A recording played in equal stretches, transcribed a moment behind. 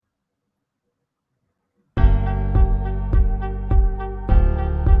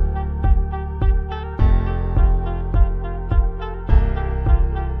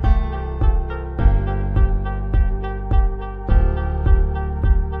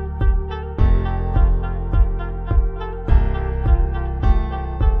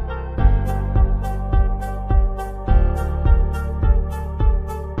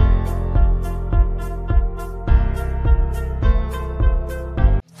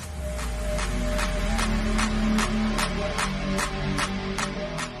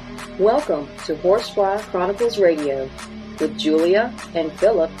Welcome to Horsefly Chronicles Radio with Julia and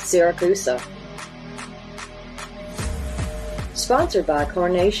Philip Siracusa. Sponsored by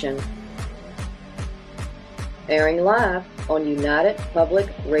Carnation. Airing live on United Public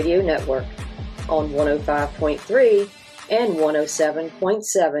Radio Network on 105.3 and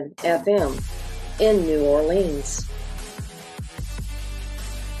 107.7 FM in New Orleans.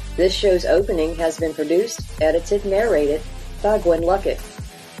 This show's opening has been produced, edited, narrated by Gwen Luckett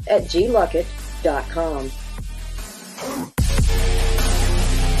at gluckett.com.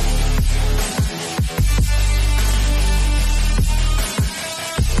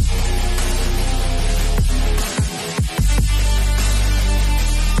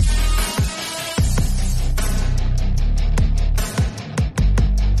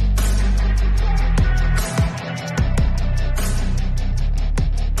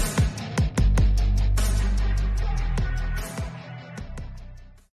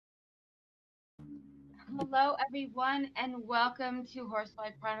 Hello, everyone, and welcome to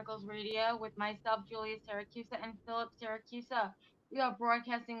Horsefly Chronicles Radio with myself, Julia Siracusa, and Philip Siracusa. We are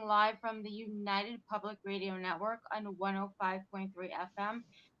broadcasting live from the United Public Radio Network on 105.3 FM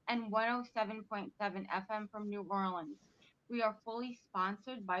and 107.7 FM from New Orleans. We are fully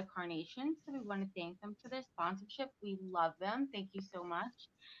sponsored by Carnation, so we want to thank them for their sponsorship. We love them. Thank you so much.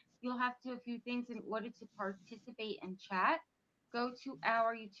 You'll have to do a few things in order to participate and chat. Go to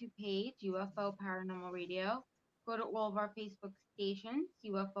our YouTube page, UFO Paranormal Radio. Go to all of our Facebook stations,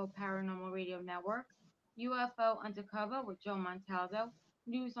 UFO Paranormal Radio Network, UFO Undercover with Joe Montaldo,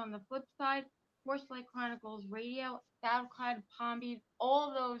 News on the Flip Side, Horsefly Chronicles Radio, SoundCloud, Palm Beach, all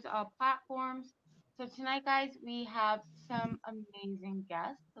of those platforms. So tonight, guys, we have some amazing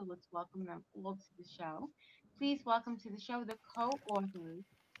guests. So let's welcome them all to the show. Please welcome to the show the co-authors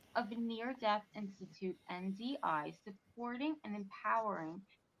of the Near-Death Institute, NDI, supporting and empowering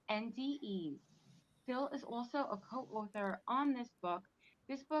NDEs. Phil is also a co-author on this book.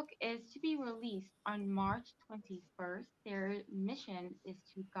 This book is to be released on March 21st. Their mission is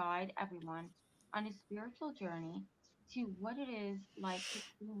to guide everyone on a spiritual journey to what it is like to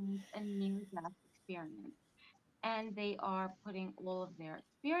experience a near-death experience. And they are putting all of their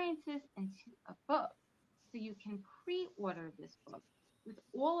experiences into a book. So you can pre-order this book with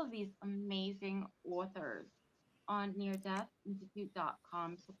all of these amazing authors on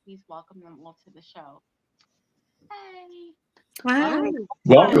neardeathinstitute.com. So please welcome them all to the show. Hey. Hi.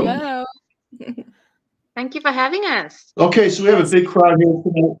 Welcome. Hello. Thank you for having us. Okay, so we have a big crowd here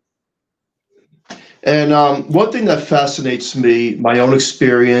tonight. And one thing that fascinates me, my own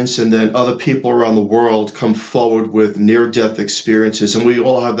experience, and then other people around the world come forward with near-death experiences, and we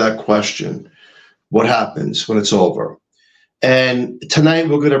all have that question. What happens when it's over? And tonight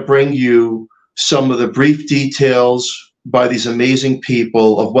we're going to bring you some of the brief details by these amazing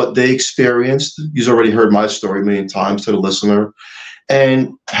people of what they experienced. You've already heard my story a million times to the listener,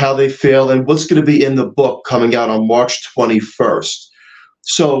 and how they feel and what's going to be in the book coming out on March 21st.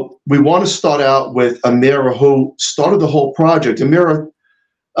 So we want to start out with Amira, who started the whole project. Amira,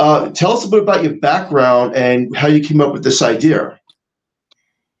 tell us a bit about your background and how you came up with this idea.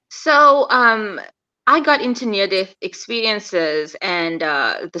 So I got into near-death experiences and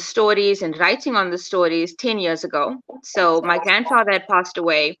the stories and writing on the stories 10 years ago. So my grandfather had passed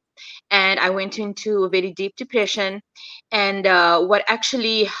away, and I went into a very deep depression. And what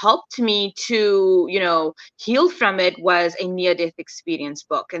actually helped me to, heal from it was a near-death experience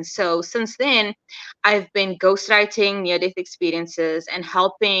book. And so since then, I've been ghostwriting near-death experiences and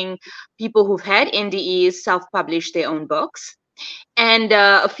helping people who've had NDEs self-publish their own books. And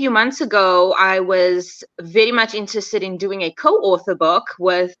a few months ago, I was very much interested in doing a co-author book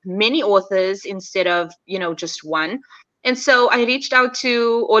with many authors instead of, just one. And so I reached out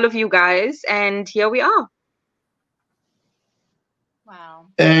to all of you guys, and here we are. Wow.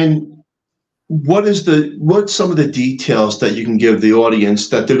 And what's some of the details that you can give the audience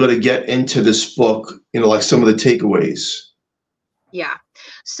that they're going to get into this book, like some of the takeaways? Yeah.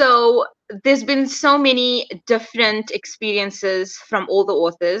 So there's been so many different experiences from all the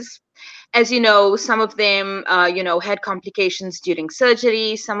authors. As you know, some of them, had complications during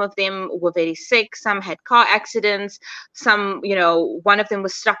surgery. Some of them were very sick. Some had car accidents. Some, one of them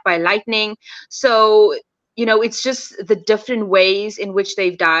was struck by lightning. So, it's just the different ways in which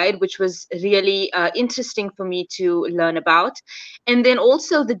they've died, which was really interesting for me to learn about. And then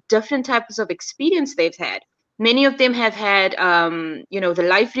also the different types of experience they've had. Many of them have had, the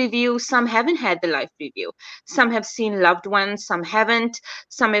life review. Some haven't had the life review. Some have seen loved ones. Some haven't.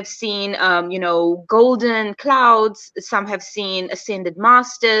 Some have seen, golden clouds. Some have seen ascended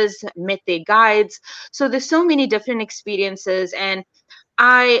masters, met their guides. So there's so many different experiences. And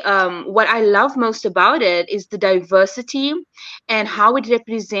what I love most about it is the diversity and how it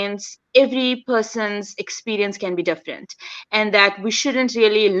represents every person's experience can be different, and that we shouldn't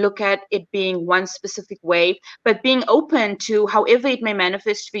really look at it being one specific way, but being open to however it may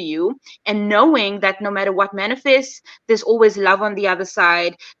manifest for you, and knowing that no matter what manifests, there's always love on the other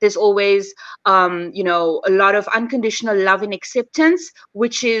side. There's always, a lot of unconditional love and acceptance,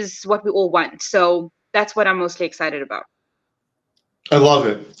 which is what we all want. So that's what I'm mostly excited about. I love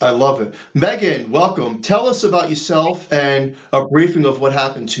it. I love it. Megan, welcome. Tell us about yourself and a briefing of what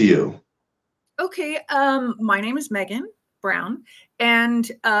happened to you. Okay. My name is Megan Brown,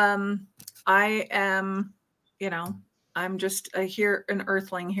 and I am, I'm just an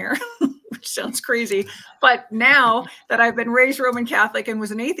earthling here, which sounds crazy. But now that I've been raised Roman Catholic and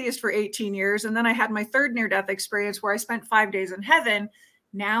was an atheist for 18 years, and then I had my third near-death experience where I spent 5 days in heaven,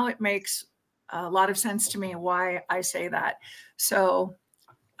 now it makes a lot of sense to me why I say that. So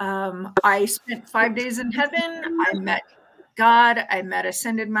I spent 5 days in heaven. I met God. I met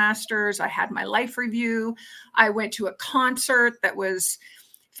Ascended Masters. I had my life review. I went to a concert that was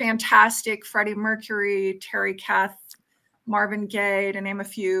fantastic. Freddie Mercury, Terry Kath, Marvin Gaye, to name a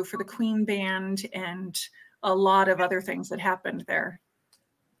few, for the Queen Band, and a lot of other things that happened there.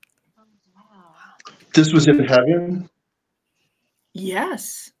 Oh, wow. This was in heaven?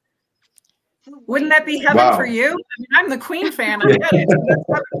 Yes. So Wouldn't wait, that be heaven Wow. for you? I mean, I'm the Queen fan. I get it. So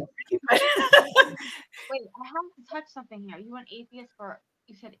that's wait, I have to touch something here. You were an atheist for,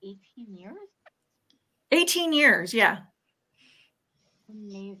 you said 18 years? 18 years, yeah.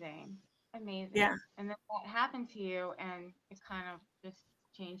 Amazing. Amazing. Yeah. And then that happened to you, and it kind of just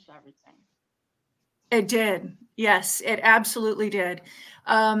changed everything. It did. Yes, it absolutely did.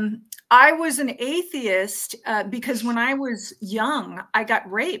 I was an atheist because when I was young, I got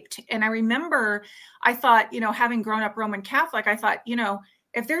raped. And I remember I thought, having grown up Roman Catholic, I thought,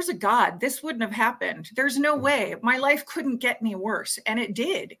 if there's a God, this wouldn't have happened. There's no way. My life couldn't get any worse. And it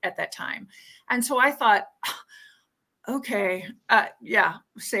did at that time. And so I thought, okay, yeah,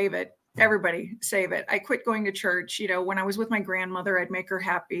 save it. Everybody save it. I quit going to church. When I was with my grandmother, I'd make her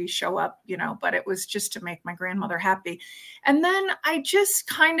happy, show up, but it was just to make my grandmother happy. And then I just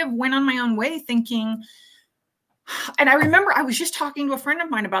kind of went on my own way thinking, and I remember I was just talking to a friend of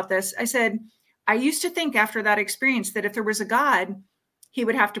mine about this. I said, I used to think after that experience that if there was a God, he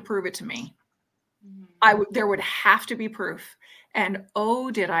would have to prove it to me. There would have to be proof. And oh,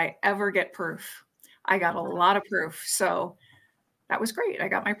 did I ever get proof? I got a lot of proof. So that was great. I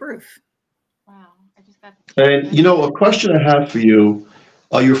got my proof. Wow. I just got And, a question I have for you,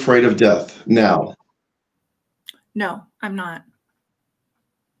 are you afraid of death now? No, I'm not.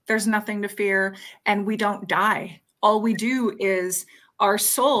 There's nothing to fear, and we don't die. All we do is our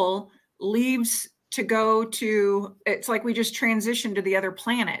soul leaves to go to, it's like we just transition to the other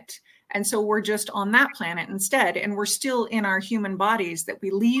planet. And so we're just on that planet instead. And we're still in our human bodies that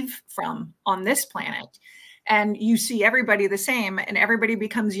we leave from on this planet. And you see everybody the same, and everybody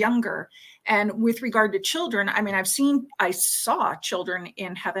becomes younger. And with regard to children, I mean, I saw children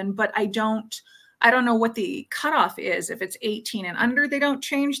in heaven, but I don't know what the cutoff is. If it's 18 and under, they don't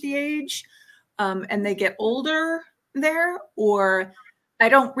change the age, and they get older there, or I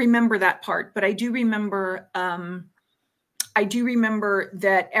don't remember that part, but I do remember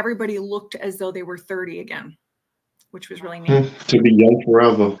that everybody looked as though they were 30 again, which was really neat. To be young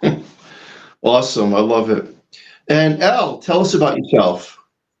forever. Awesome. I love it. And Elle, tell us about yourself.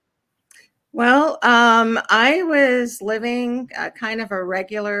 Well, I was living kind of a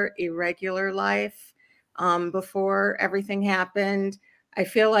irregular life before everything happened. I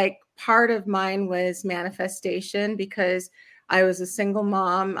feel like part of mine was manifestation because I was a single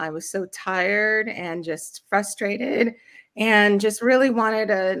mom. I was so tired and just frustrated and just really wanted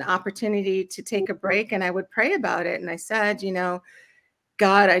an opportunity to take a break. And I would pray about it. And I said,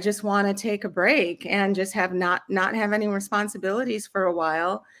 God, I just want to take a break and just have not have any responsibilities for a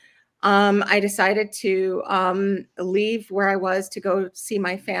while. I decided to leave where I was to go see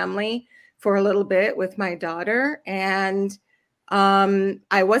my family for a little bit with my daughter. And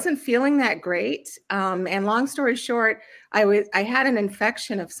I wasn't feeling that great. And long story short, I had an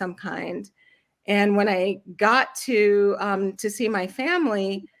infection of some kind. And when I got to see my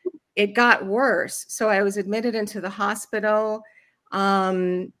family, it got worse. So I was admitted into the hospital.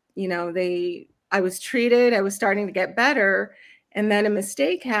 I was treated. I was starting to get better. And then a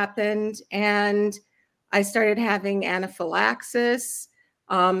mistake happened and I started having anaphylaxis.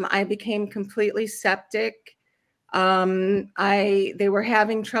 I became completely septic. They were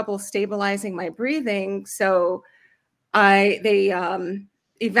having trouble stabilizing my breathing. So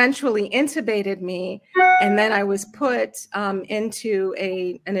eventually intubated me, and then I was put into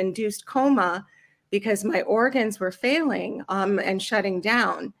an induced coma because my organs were failing and shutting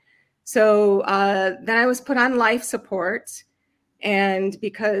down. So then I was put on life support, and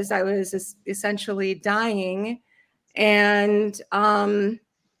because I was essentially dying, and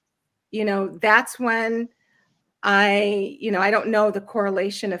that's when I don't know the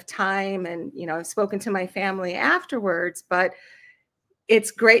correlation of time, and I've spoken to my family afterwards, but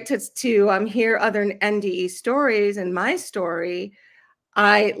it's great to hear other NDE stories. And my story,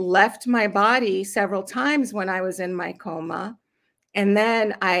 I left my body several times when I was in my coma. And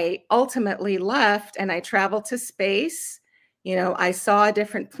then I ultimately left and I traveled to space. I saw a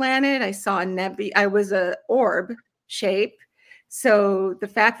different planet. I saw a nebula. I was a orb shape. So the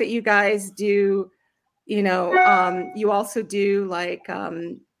fact that you guys do, you also do like,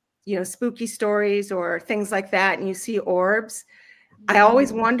 spooky stories or things like that, and you see orbs. I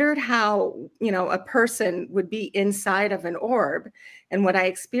always wondered how, a person would be inside of an orb. And what I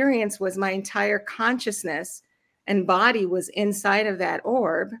experienced was my entire consciousness and body was inside of that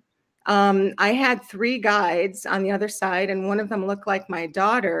orb. I had 3 guides on the other side, and one of them looked like my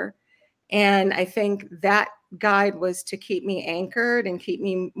daughter. And I think that guide was to keep me anchored and keep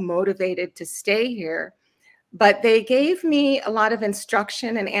me motivated to stay here. But they gave me a lot of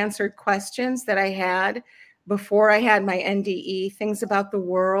instruction and answered questions that I had before I had my NDE, things about the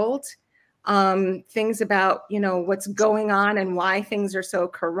world, things about, what's going on and why things are so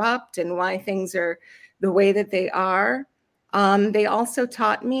corrupt and why things are the way that they are. They also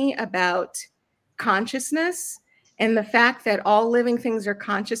taught me about consciousness and the fact that all living things are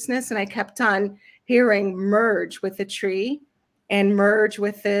consciousness. And I kept on hearing merge with the tree and merge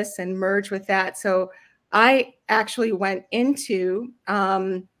with this and merge with that. So I actually went into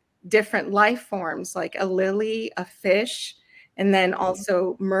different life forms, like a lily, a fish, and then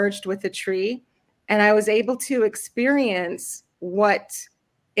also merged with a tree. And I was able to experience what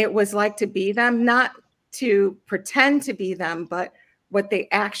it was like to be them, not to pretend to be them, but what they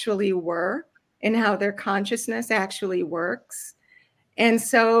actually were and how their consciousness actually works. And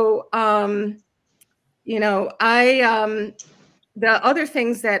so, the other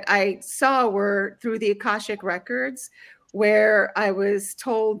things that I saw were through the Akashic records, where I was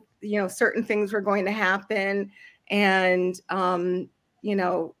told, certain things were going to happen, and,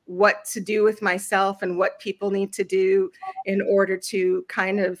 what to do with myself and what people need to do in order to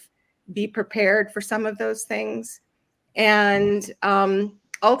kind of be prepared for some of those things. And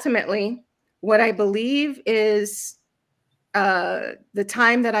ultimately, what I believe is the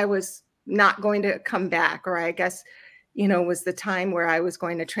time that I was not going to come back, or I guess, was the time where I was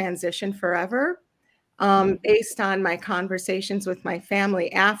going to transition forever, based on my conversations with my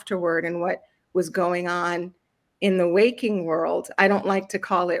family afterward and what was going on in the waking world. I don't like to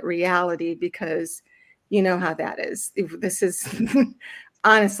call it reality because you know how that is. This is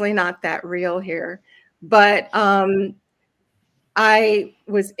honestly not that real here. But I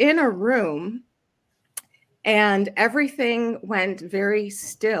was in a room and everything went very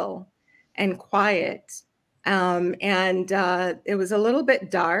still and quiet. And it was a little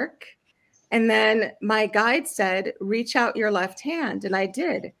bit dark. And then my guide said, reach out your left hand. And I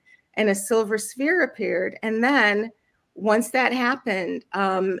did. And a silver sphere appeared. And then once that happened,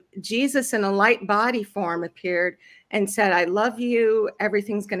 Jesus in a light body form appeared and said, I love you.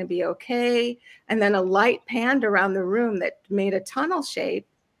 Everything's going to be okay. And then a light panned around the room that made a tunnel shape.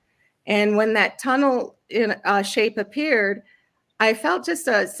 And when that tunnel shape appeared, I felt just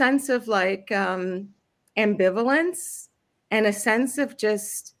a sense of like ambivalence and a sense of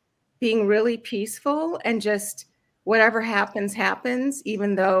just being really peaceful and just whatever happens, happens,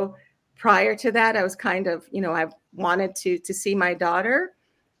 even though prior to that, I was kind of, I wanted to see my daughter.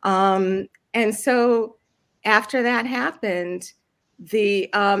 And so after that happened, the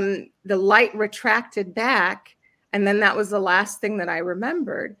light retracted back. And then that was the last thing that I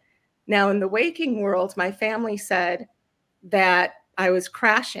remembered. Now, in the waking world, my family said that I was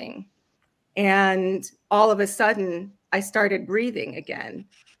crashing. And all of a sudden, I started breathing again.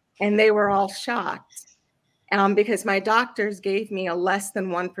 And they were all shocked because my doctors gave me a less than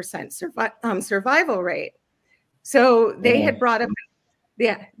 1% survival rate. So they had brought up,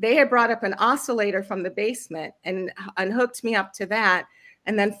 they had brought up an oscillator from the basement and hooked me up to that.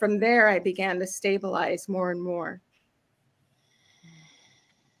 And then from there, I began to stabilize more and more.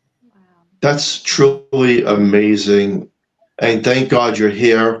 That's truly amazing. And thank God you're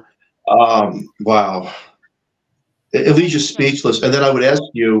here. Wow. It leaves you speechless. And then I would ask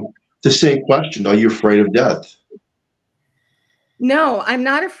you the same question. Are you afraid of death? No, I'm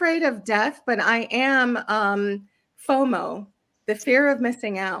not afraid of death, but I am FOMO, the fear of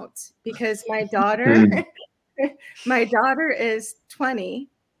missing out, because my daughter, my daughter is 20,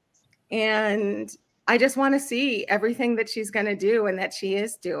 and I just want to see everything that she's going to do and that she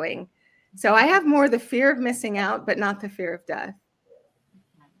is doing. So I have more the fear of missing out, but not the fear of death.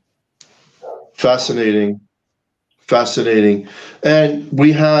 Fascinating. Fascinating. And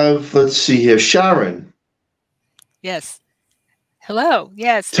we have, let's see here, Sharon. Yes. Hello.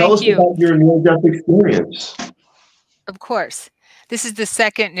 Yes. Tell Thank us you. about your near-death experience. Of course. This is the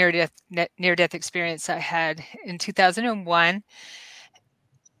second near-death experience I had in 2001.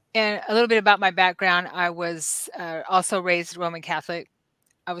 And a little bit about my background. I was also raised Roman Catholic.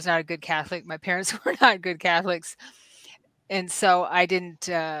 I was not a good Catholic. My parents were not good Catholics. And so I didn't,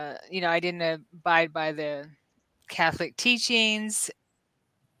 I didn't abide by the Catholic teachings.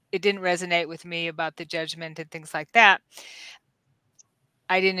 It didn't resonate with me about the judgment and things like that.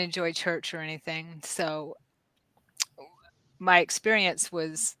 I didn't enjoy church or anything. So my experience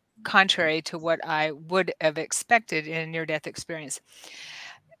was contrary to what I would have expected in a near-death experience.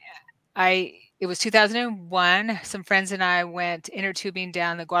 It was 2001. Some friends and I went inner tubing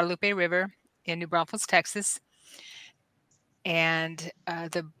down the Guadalupe River in New Braunfels, Texas. And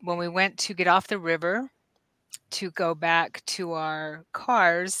when we went to get off the river to go back to our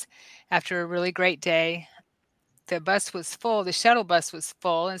cars after a really great day, the bus was full. The shuttle bus was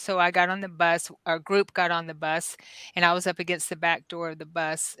full. And so I got on the bus. Our group got on the bus, and I was up against the back door of the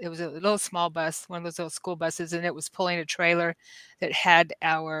bus. It was a little small bus, one of those little school buses, and it was pulling a trailer that had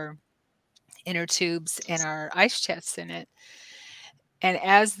our inner tubes and our ice chests in it. And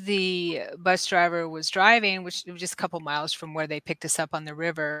as the bus driver was driving, which was just a couple miles from where they picked us up on the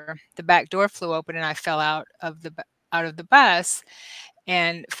river, the back door flew open and I fell out of the bus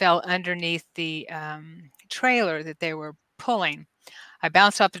and fell underneath the trailer that they were pulling. I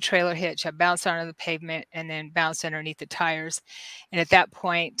bounced off the trailer hitch, I bounced onto the pavement, and then bounced underneath the tires. And at that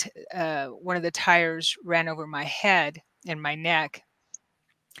point, one of the tires ran over my head and my neck.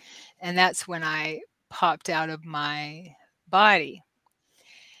 And that's when I popped out of my body.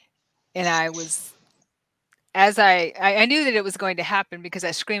 And I was, I knew that it was going to happen because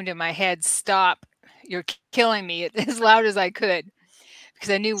I screamed in my head, "Stop, you're killing me," as loud as I could, because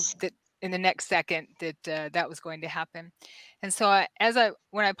I knew that in the next second that that was going to happen. And so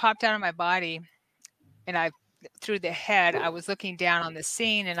when I popped out of my body and through the head, I was looking down on the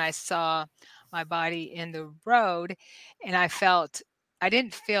scene and I saw my body in the road, and I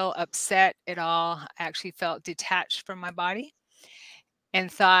didn't feel upset at all. I actually felt detached from my body and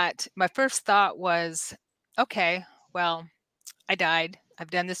my first thought was, okay, well, I died.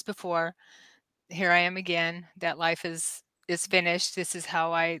 I've done this before. Here I am again. That life is finished. This is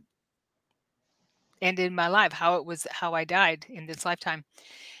how I ended my life, how I died in this lifetime.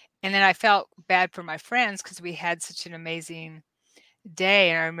 And then I felt bad for my friends because we had such an amazing day.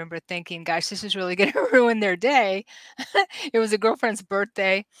 And I remember thinking, gosh, this is really going to ruin their day. It was a girlfriend's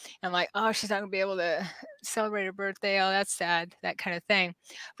birthday. I'm like, oh, she's not going to be able to celebrate her birthday. Oh, that's sad, that kind of thing.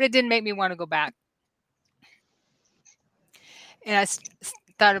 But it didn't make me want to go back. And I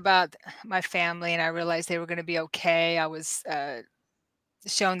thought about my family, and I realized they were going to be okay. I was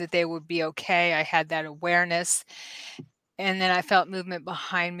shown that they would be okay. I had that awareness. And then I felt movement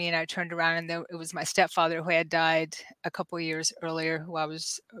behind me, and I turned around, and it was my stepfather, who had died a couple of years earlier, who I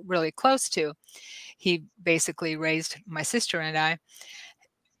was really close to. He basically raised my sister and I.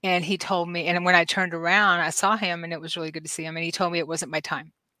 And he told me, and when I turned around, I saw him, and it was really good to see him. And he told me it wasn't my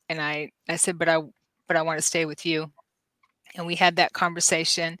time. And I said, but I want to stay with you. And we had that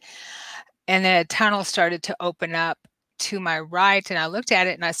conversation. And then a tunnel started to open up to my right. And I looked at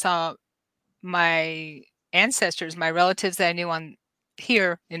it and I saw my ancestors, my relatives that I knew on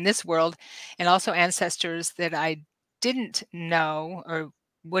here in this world, and also ancestors that I didn't know or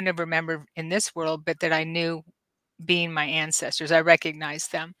wouldn't have remembered in this world, but that I knew being my ancestors. I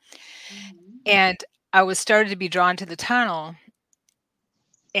recognized them. Mm-hmm. And I was started to be drawn to the tunnel.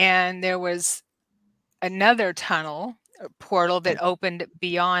 And there was another tunnel portal that opened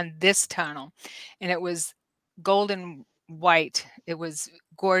beyond this tunnel, and it was golden white. It was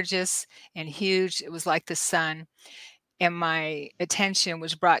gorgeous and huge. It was like the sun, and my attention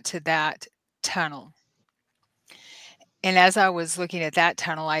was brought to that tunnel. And as I was looking at that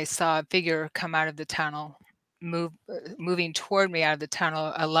tunnel, I saw a figure come out of the tunnel, moving toward me out of the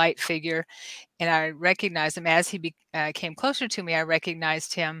tunnel, a light figure. And I recognized him. As he came closer to me, I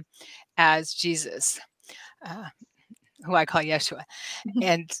recognized him as Jesus, who I call Yeshua.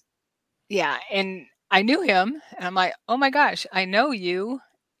 And yeah, and I knew him, and I'm like, oh my gosh, I know you,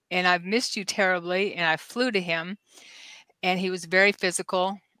 and I've missed you terribly. And I flew to him, and he was very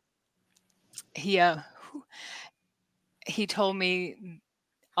physical. he told me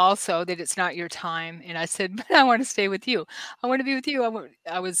also that it's not your time. And I said, but I want to stay with you. I want to be with you.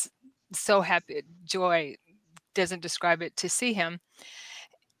 I was so happy. Joy doesn't describe it, to see him.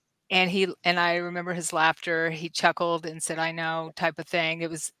 And I remember his laughter. He chuckled and said, I know, type of thing. It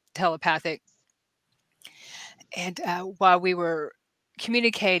was telepathic. And while we were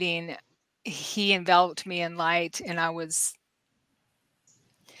communicating, he enveloped me in light, and I was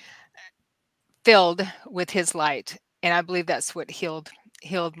filled with his light. And I believe that's what healed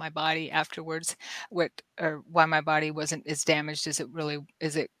my body afterwards, or why my body wasn't as damaged as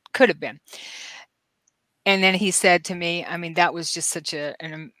it could have been. And then he said to me, I mean, that was just such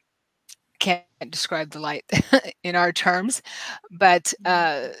can't describe the light in our terms. But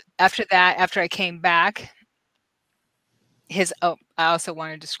after that, after I came back, I also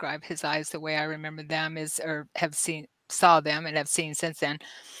want to describe his eyes the way I remember them saw them and have seen since then,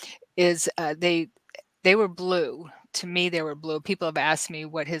 is they were blue. To me, they were blue. People have asked me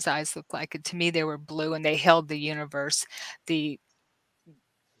what his eyes looked like, and to me, they were blue, and they held the universe, the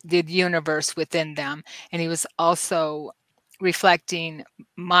universe within them. And he was also reflecting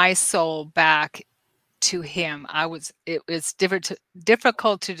my soul back to him. It was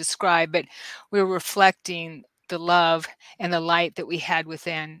difficult to describe, but we were reflecting the love and the light that we had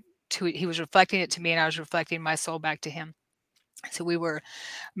within. He was reflecting it to me, and I was reflecting my soul back to him. So we were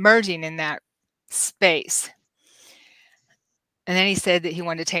merging in that space. And then he said that he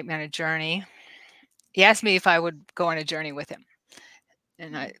wanted to take me on a journey. He asked me if I would go on a journey with him.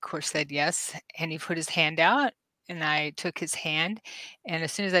 And I, of course, said yes. And he put his hand out, and I took his hand. And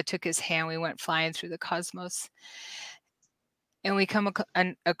as soon as I took his hand, we went flying through the cosmos. And we come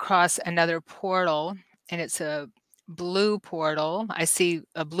across another portal, and it's a blue portal. I see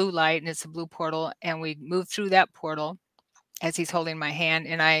a blue light, and it's a blue portal. And we move through that portal as he's holding my hand.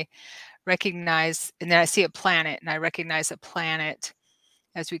 And I recognize, and then I see a planet, and I recognize a planet.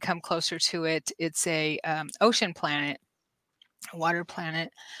 As we come closer to it, it's a ocean planet, a water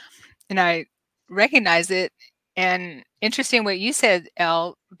planet. And I recognize it. And interesting what you said,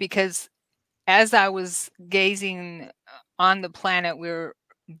 Elle, because as I was gazing on the planet, we were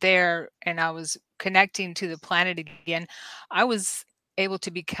there, and I was connecting to the planet again, I was able to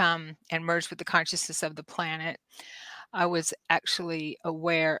become and merge with the consciousness of the planet. I was actually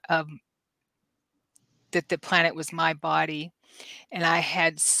aware of that the planet was my body, and I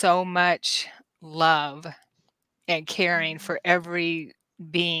had so much love and caring for every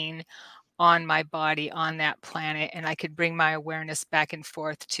being on my body on that planet, and I could bring my awareness back and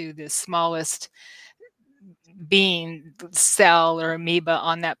forth to the smallest being, cell or amoeba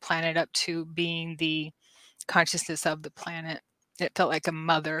on that planet, up to being the consciousness of the planet. It felt like a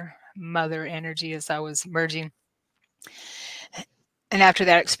mother energy as I was merging. And after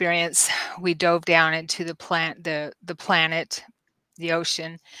that experience, we dove down into the planet, the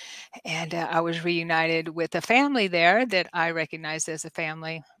ocean, and I was reunited with a family there that I recognized as a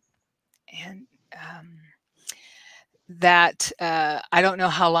family. And that I don't know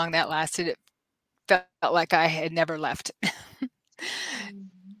how long that lasted. It felt like I had never left.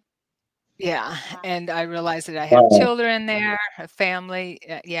 Yeah. And I realized that I have children there, a family,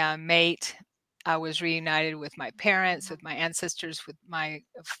 a mate. I was reunited with my parents, with my ancestors, with my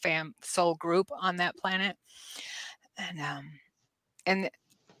soul group on that planet. And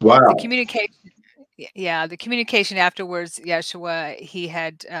Wow. the communication, the communication afterwards, Yeshua,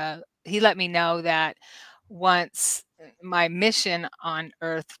 he let me know that once my mission on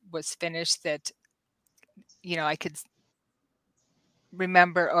earth was finished, that I could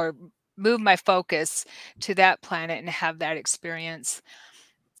remember or move my focus to that planet and have that experience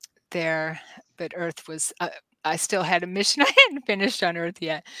there. But earth was I still had a mission I hadn't finished on earth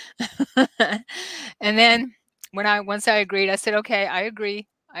yet. And then once I agreed, I said, okay, I agree.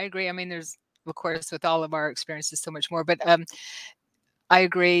 I mean, there's, of course, with all of our experiences, so much more, but I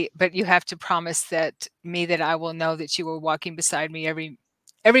agree, but you have to promise that I will know that you were walking beside me every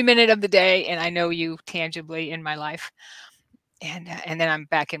minute of the day, and I know you tangibly in my life. And then I'm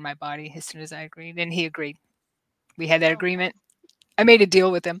back in my body as soon as I agreed, and he agreed. We had that agreement. I made a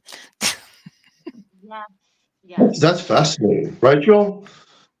deal with him. Yes. That's fascinating, right, Joel?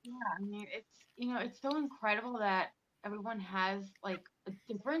 Yeah, I mean, it's so incredible that everyone has like a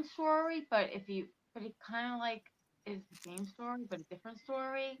different story, but it kind of like is the same story, but a different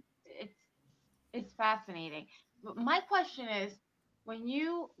story. It's fascinating. But my question is, when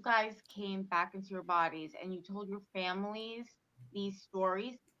you guys came back into your bodies and you told your families these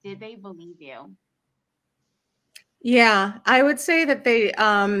stories, did they believe you? Yeah, I would say that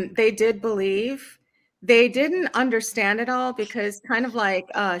they did believe. They didn't understand it all because kind of like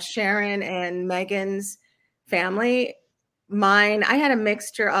Sharon and Megan's family, mine, I had a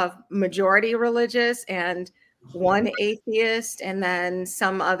mixture of majority religious and one atheist, and then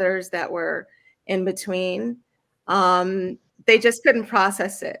some others that were in between. They just couldn't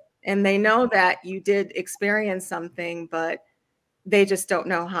process it. And they know that you did experience something, but they just don't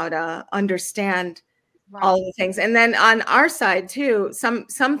know how to understand all the things. And then on our side too, some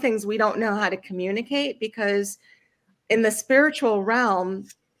things we don't know how to communicate, because in the spiritual realm,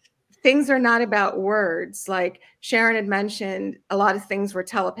 things are not about words. Like Sharon had mentioned, a lot of things were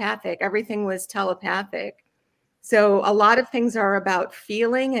telepathic. Everything was telepathic. So a lot of things are about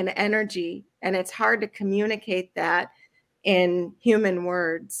feeling and energy, and it's hard to communicate that in human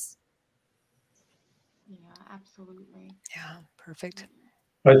words. Yeah, absolutely. Yeah, perfect.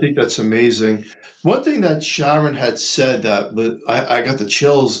 I think that's amazing. One thing that Sharon had said that I got the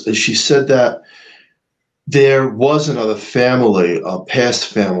chills is she said that there was another family, a past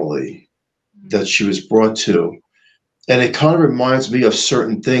family, that she was brought to. And it kind of reminds me of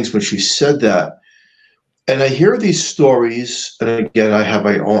certain things when she said that. And I hear these stories, and again, I have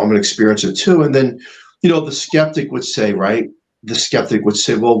my own, I'm going to experience it too. And then, the skeptic would say, right? The skeptic would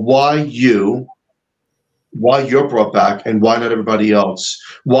say, well, why you're brought back and why not everybody else?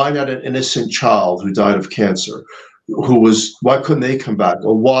 Why not an innocent child who died of cancer? Why couldn't they come back?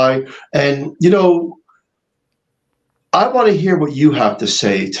 Or why? And, I want to hear what you have to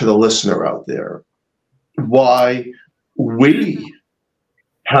say to the listener out there. Why we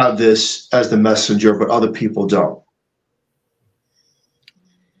have this as the messenger, but other people don't.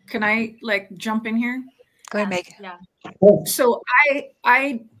 Can I jump in here? Go ahead, Meg. Yeah. So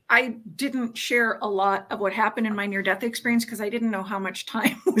I didn't share a lot of what happened in my near-death experience because I didn't know how much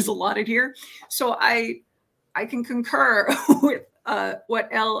time was allotted here. So I can concur with what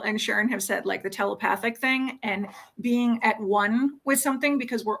Elle and Sharon have said, like the telepathic thing and being at one with something,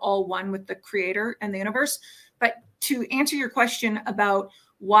 because we're all one with the creator and the universe. But to answer your question about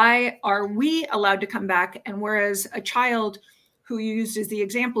why are we allowed to come back, and whereas a child who you used as the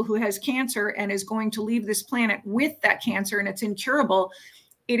example, who has cancer and is going to leave this planet with that cancer and it's incurable,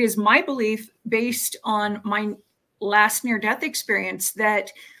 it is my belief, based on my last near-death experience,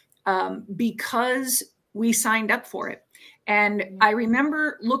 that because we signed up for it. And I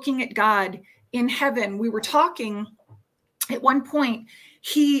remember looking at God in heaven. We were talking at one point,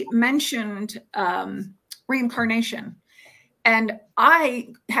 he mentioned reincarnation. And I,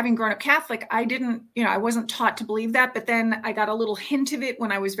 having grown up Catholic, I didn't, I wasn't taught to believe that. But then I got a little hint of it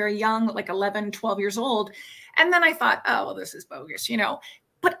when I was very young, like 11, 12 years old. And then I thought, oh, well, this is bogus,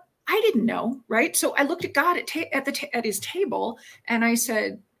 But I didn't know, right? So I looked at God at his table and I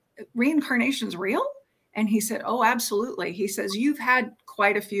said, reincarnation's real? And he said, oh, absolutely. He says, you've had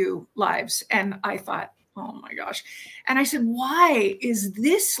quite a few lives. And I thought, oh my gosh. And I said, why is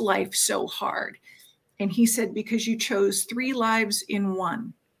this life so hard? And he said, because you chose 3 lives in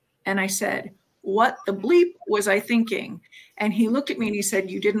one. And I said, what the bleep was I thinking? And he looked at me and he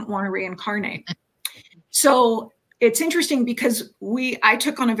said, you didn't want to reincarnate. So it's interesting because I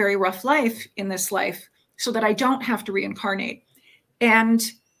took on a very rough life in this life so that I don't have to reincarnate. And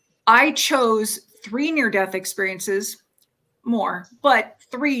I chose 3 near-death experiences, more, but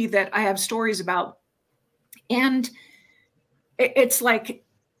 3 that I have stories about. And it's like,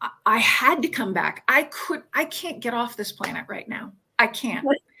 I had to come back. I can't get off this planet right now. I can't.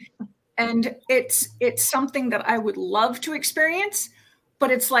 And it's something that I would love to experience, but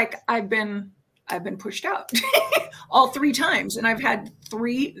it's like I've been pushed out all 3 times. And I've had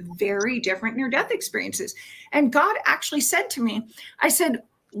 3 very different near-death experiences. And God actually said to me, I said,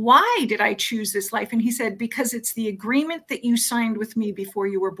 why did I choose this life? And he said, because it's the agreement that you signed with me before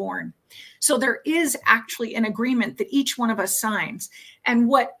you were born. So there is actually an agreement that each one of us signs. And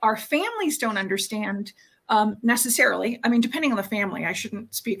what our families don't understand necessarily, I mean, depending on the family, I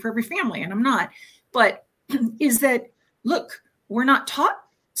shouldn't speak for every family, and I'm not, but is that, look, we're not taught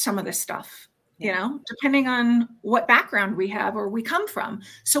some of this stuff, depending on what background we have or we come from.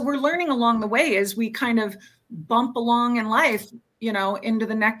 So we're learning along the way as we kind of bump along in life, into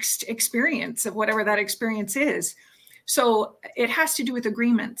the next experience of whatever that experience is. So it has to do with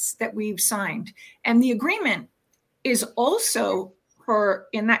agreements that we've signed. And the agreement is also for,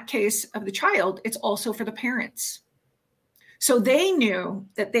 in that case of the child, it's also for the parents. So they knew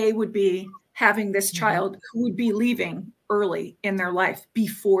that they would be having this child who would be leaving early in their life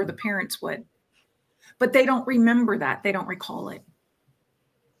before the parents would. But they don't remember that. They don't recall it.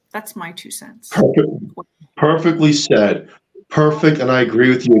 That's my 2 cents. Perfectly said. Perfect, and I agree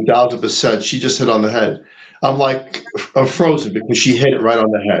with you 1,000%. She just hit on the head. I'm frozen because she hit it right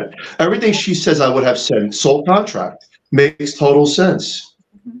on the head. Everything she says I would have said. Soul contract makes total sense.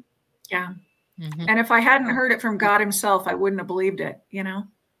 Yeah. Mhm. And if I hadn't heard it from God himself, I wouldn't have believed it, you know?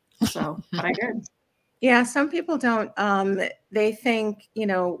 So, but I did. Yeah, some people don't. They think,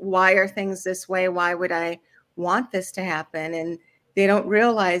 why are things this way? Why would I want this to happen? And they don't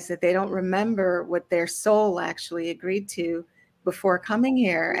realize that they don't remember what their soul actually agreed to before coming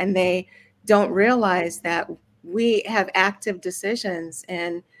here. And they don't realize that we have active decisions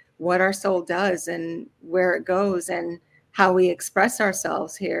in what our soul does and where it goes and how we express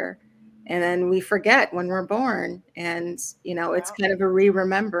ourselves here. And then we forget when we're born. And, it's kind of a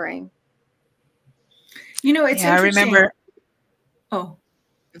re-remembering. It's Yeah, I interesting. remember. Oh,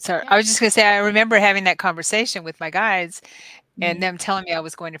 Sorry, I was just gonna say I remember having that conversation with my guides and them telling me I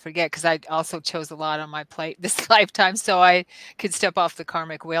was going to forget because I also chose a lot on my plate this lifetime so I could step off the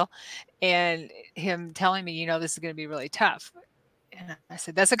karmic wheel, and him telling me, this is going to be really tough. And I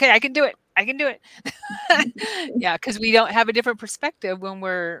said, that's okay. I can do it. I can do it. Yeah, because we don't have a different perspective when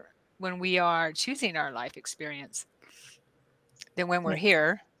we are choosing our life experience than when we're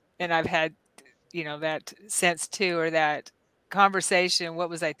here. And I've had, that sense too, or that conversation. What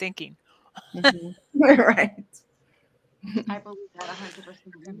was I thinking? Right. I believe that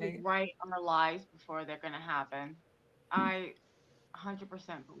 100%. We write our lives before they're going to happen. I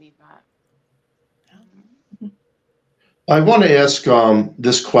 100% believe that. I want to ask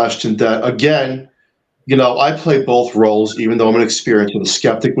this question that, again, I play both roles, even though I'm an experienced. The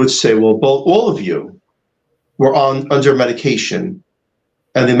skeptic would say, well, all of you were under medication,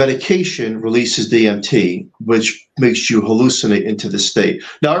 and the medication releases DMT, which makes you hallucinate into the state.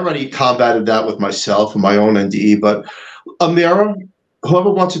 Now, I already combated that with myself and my own NDE, but Amira,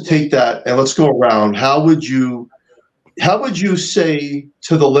 whoever wants to take that, and let's go around. How would you say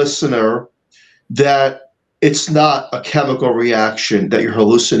to the listener that it's not a chemical reaction that you're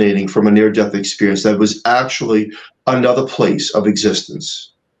hallucinating from a near-death experience, that was actually another place of existence?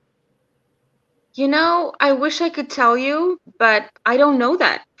 I wish I could tell you, but I don't know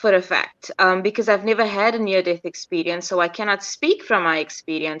that for a fact, because I've never had a near-death experience, so I cannot speak from my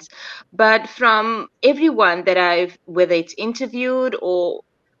experience. But from everyone that whether it's interviewed or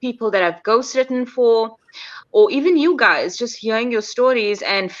people that I've ghostwritten for, or even you guys, just hearing your stories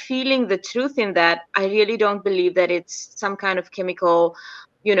and feeling the truth in that, I really don't believe that it's some kind of chemical,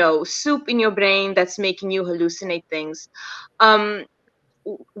 soup in your brain that's making you hallucinate things. Um,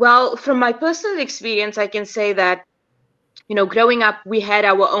 well, from my personal experience, I can say that, growing up, we had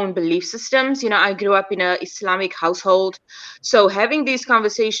our own belief systems. I grew up in an Islamic household. So having these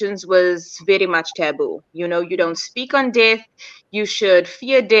conversations was very much taboo. You don't speak on death. You should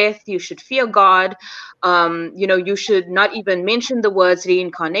fear death. You should fear God. You should not even mention the words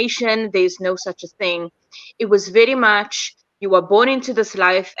reincarnation. There's no such a thing. It was very much, you are born into this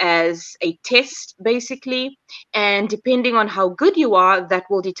life as a test, basically. And depending on how good you are, that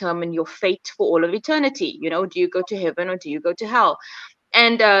will determine your fate for all of eternity. Do you go to heaven or do you go to hell?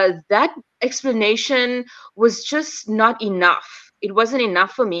 And that explanation was just not enough. It wasn't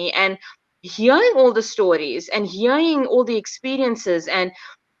enough for me. And hearing all the stories and hearing all the experiences and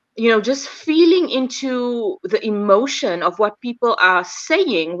just feeling into the emotion of what people are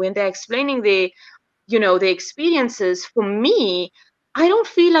saying when they're explaining their experiences, for me, I don't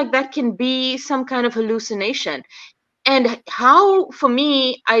feel like that can be some kind of hallucination. And how, for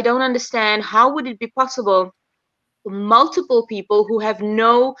me, I don't understand how would it be possible for multiple people who have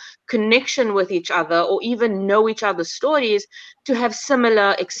no connection with each other or even know each other's stories to have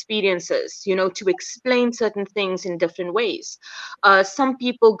similar experiences, to explain certain things in different ways. Some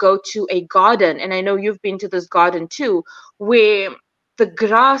people go to a garden, and I know you've been to this garden too, where the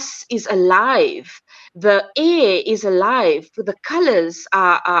grass is alive, the air is alive, the colors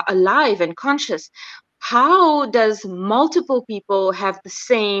are alive and conscious. How does multiple people have the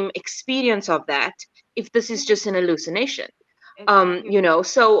same experience of that if this is just an hallucination?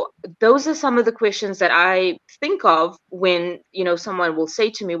 So those are some of the questions that I think of when someone will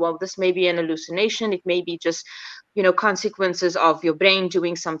say to me, well, this may be an hallucination, it may be just consequences of your brain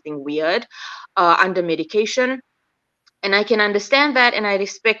doing something weird under medication. And I can understand that, and I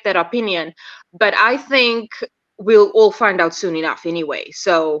respect that opinion, but I think we'll all find out soon enough anyway.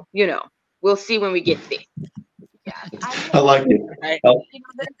 So we'll see when we get there. Yeah, I like it. Right.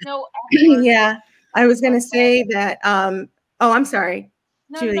 there's no expert. Yeah, I was going to say that. Oh, I'm sorry,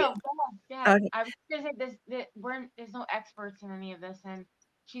 Julia. No. Go ahead. Okay. I was gonna say this. That there's no experts in any of this, and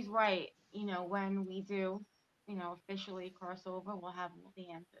she's right. When we do, officially cross over, we'll have all the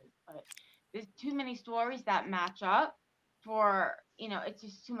answers. But there's too many stories that match up for it's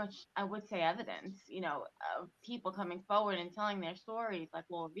just too much. I would say evidence. Of people coming forward and telling their stories, like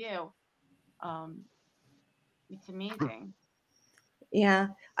all of you. It's amazing. Yeah.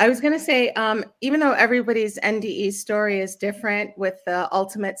 I was going to say, even though everybody's NDE story is different with the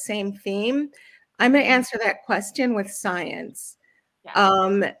ultimate same theme, I'm going to answer that question with science.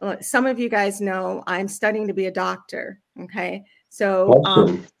 Yeah. Some of you guys know I'm studying to be a doctor. Okay. So,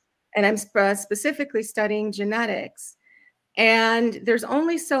 Awesome. and I'm specifically studying genetics. And there's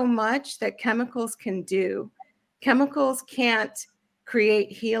only so much that chemicals can do. Chemicals can't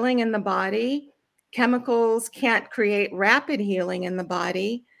create healing in the body. Chemicals can't create rapid healing in the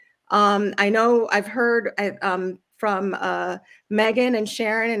body. I know I've heard from Megan and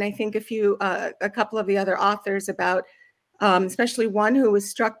Sharon, and I think a couple of the other authors about, especially one who was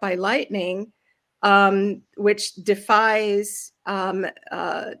struck by lightning, which defies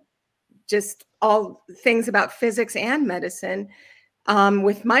just all things about physics and medicine.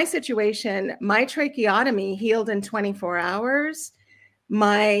 With my situation, my tracheotomy healed in 24 hours.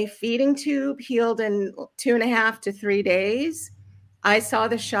 My feeding tube healed in 2.5 to 3 days. I saw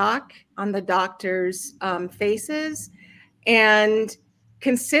the shock on the doctors' faces. And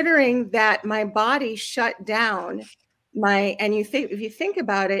considering that my body shut down, if you think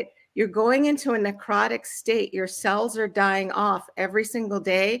about it, you're going into a necrotic state. Your cells are dying off every single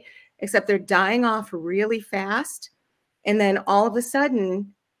day, except they're dying off really fast. And then all of a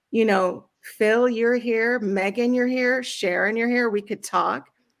sudden, Phil, you're here, Megan, you're here, Sharon, you're here. We could talk.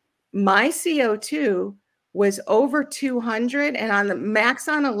 My CO2 was over 200, and on the max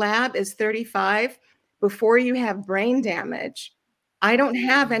on a lab is 35 before you have brain damage. I don't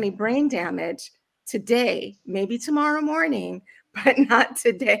have any brain damage today, maybe tomorrow morning, but not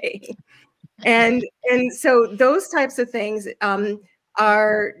today. And so those types of things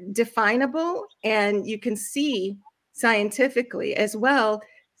are definable, and you can see scientifically as well.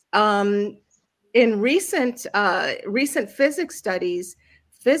 In recent physics studies,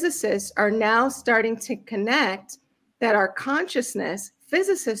 physicists are now starting to connect that our consciousness,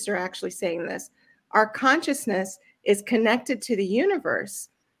 physicists are actually saying this, our consciousness is connected to the universe.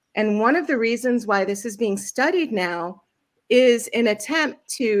 And one of the reasons why this is being studied now is an attempt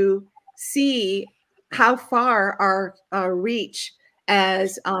to see how far our reach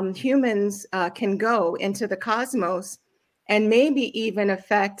as humans can go into the cosmos, and maybe even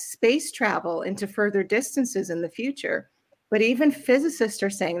affect space travel into further distances in the future. But even physicists are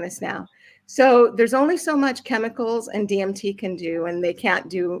saying this now. So there's only so much chemicals and DMT can do, and they can't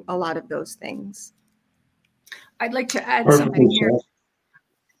do a lot of those things. I'd like to add something here.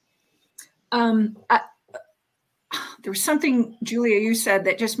 There was something, Julia, you said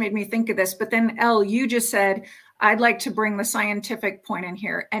that just made me think of this, but then Elle, you just said, I'd like to bring the scientific point in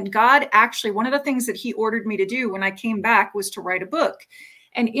here. And God actually, one of the things that he ordered me to do when I came back was to write a book.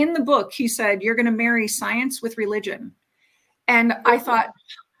 And in the book, he said, you're going to marry science with religion. And I thought,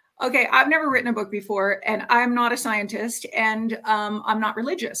 okay, I've never written a book before, and I'm not a scientist, and I'm not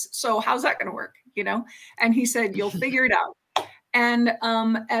religious. So how's that going to work? And he said, you'll figure it out. And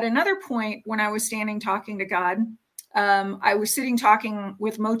at another point, when I was standing talking to God, I was sitting talking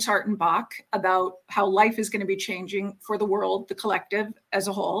with Mozart and Bach about how life is going to be changing for the world, the collective as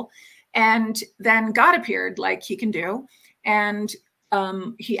a whole. And then God appeared, like he can do. And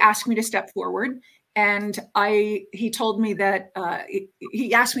he asked me to step forward. And he told me that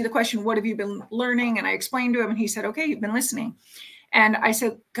he asked me the question, what have you been learning? And I explained to him, and he said, okay, you've been listening. And I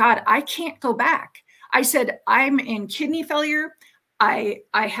said, God, I can't go back. I said, I'm in kidney failure. I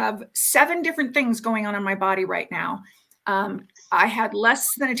have 7 different things going on in my body right now. I had less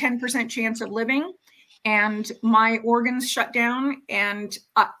than a 10% chance of living, and my organs shut down. And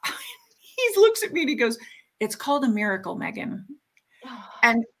he looks at me and he goes, it's called a miracle, Megan.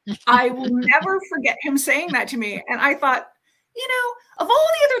 And I will never forget him saying that to me. And I thought, of all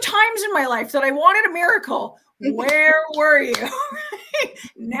the other times in my life that I wanted a miracle, where were you?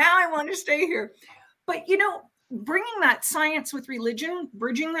 Now I want to stay here. But, bringing that science with religion,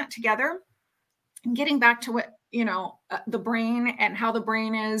 bridging that together, and getting back to what, the brain and how the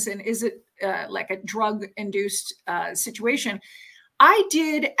brain is, and is it like a drug-induced situation? I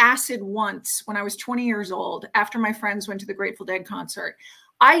did acid once when I was 20 years old after my friends went to the Grateful Dead concert.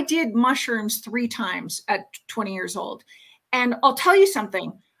 I did mushrooms 3 times at 20 years old. And I'll tell you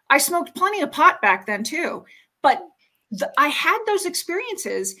something, I smoked plenty of pot back then too, but I had those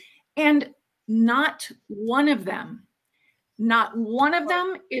experiences, and not one of them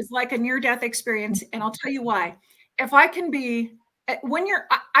is like a near-death experience. And I'll tell you why. If I can be, I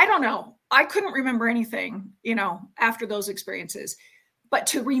don't know, I couldn't remember anything, after those experiences, but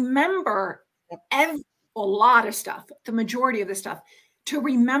to remember a lot of stuff, the majority of the stuff, to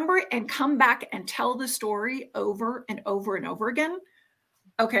remember it and come back and tell the story over and over and over again.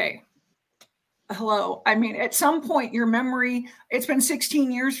 Okay. hello. I mean, at some point, your memory, it's been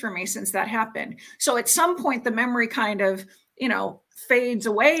 16 years for me since that happened. So at some point, the memory kind of, fades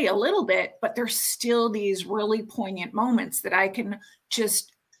away a little bit, but there's still these really poignant moments that I can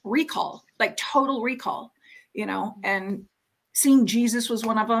just recall, like total recall, and seeing Jesus was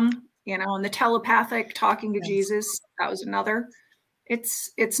one of them, and the telepathic talking to Jesus, that was another.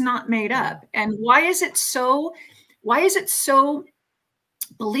 It's not made up. And why is it so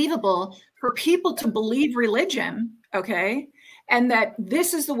believable for people to believe religion, okay? And that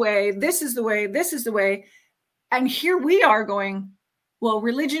this is the way, this is the way, this is the way. And here we are going, well,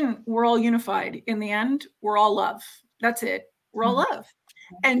 religion, we're all unified. In the end, we're all love. That's it. We're all love.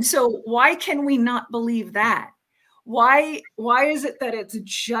 And so why can we not believe that? Why is it that it's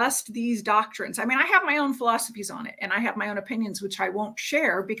just these doctrines? I mean, I have my own philosophies on it, and I have my own opinions, which I won't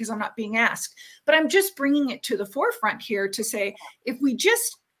share because I'm not being asked. But I'm just bringing it to the forefront here to say, if we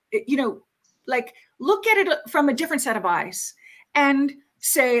just, look at it from a different set of eyes and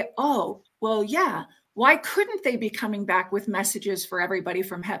say, oh, well, yeah, why couldn't they be coming back with messages for everybody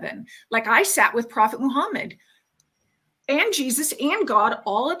from heaven? Like I sat with Prophet Muhammad and Jesus and God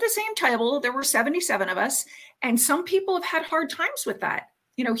all at the same table. There were 77 of us. And some people have had hard times with that,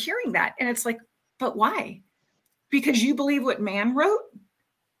 hearing that. And it's like, but why? Because you believe what man wrote?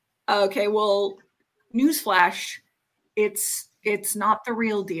 Okay, well, newsflash, it's not the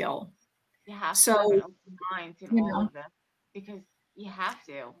real deal. You have to have an open mind in all of this because you have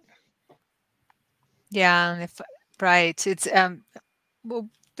to. Yeah, right. It's well,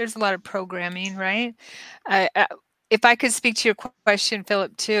 there's a lot of programming, right? If I could speak to your question,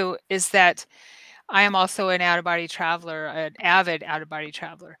 Philip, too, is that I am also an out-of-body traveler, an avid out-of-body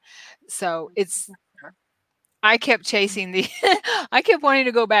traveler. So I kept chasing I kept wanting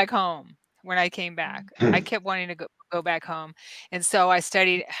to go back home when I came back. I kept wanting to go back home. And so I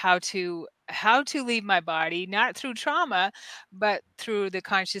studied how to leave my body, not through trauma, but through the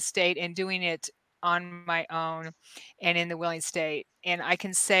conscious state and doing it on my own and in the willing state. And I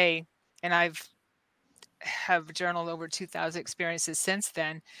can say, and have journaled over 2,000 experiences since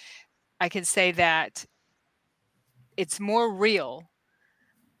then, I can say that it's more real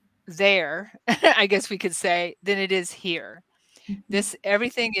there, I guess we could say, than it is here.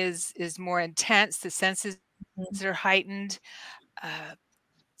 Everything is more intense. The senses are heightened.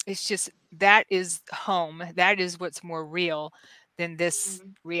 It's just, that is home. That is what's more real than this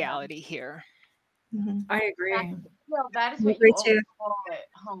reality here. I agree. That is what you always call it,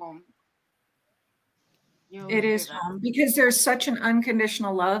 home. It is home because there's such an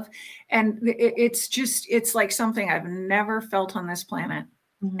unconditional love, and it's like something I've never felt on this planet,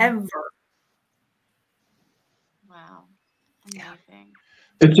 ever. Wow, amazing.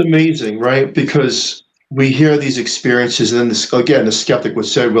 It's amazing, right? Because we hear these experiences, and then the skeptic would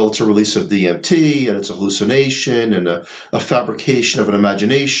say, well, it's a release of DMT, and it's a hallucination, and a fabrication of an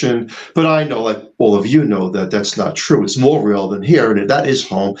imagination. But I know, like all of you know, that that's not true. It's more real than here, and that is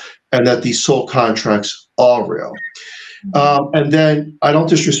home, and that these soul contracts are real. And then I don't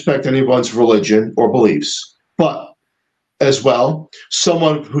disrespect anyone's religion or beliefs, but as well,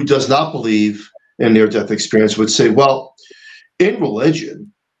 someone who does not believe in near-death experience would say, well, in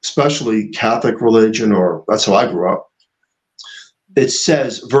religion, especially Catholic religion, or that's how I grew up, it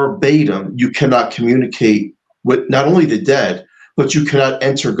says verbatim, you cannot communicate with not only the dead, but you cannot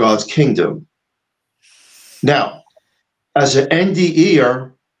enter God's kingdom. Now, as an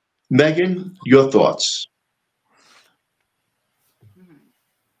NDEer, Megan, your thoughts?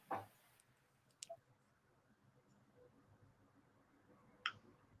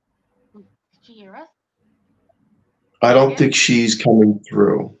 Did she hear us? I don't think she's coming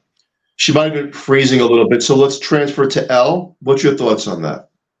through. She might have been freezing a little bit. So let's transfer to Elle. What's your thoughts on that?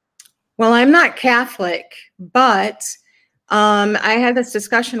 Well, I'm not Catholic, but I had this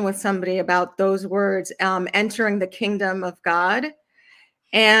discussion with somebody about those words, entering the kingdom of God.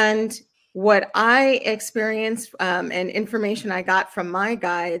 And what I experienced and information I got from my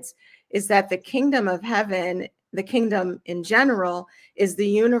guides is that the kingdom of heaven, the kingdom in general, is the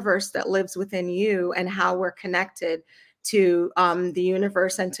universe that lives within you and how we're connected to the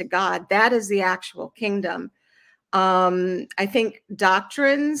universe and to God. That is the actual kingdom. I think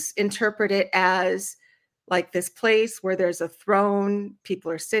doctrines interpret it as like this place where there's a throne, people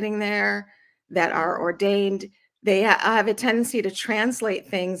are sitting there that are ordained. They have a tendency to translate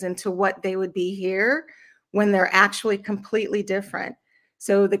things into what they would be here when they're actually completely different.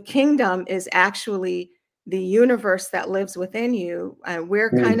 So the kingdom is actually the universe that lives within you. We're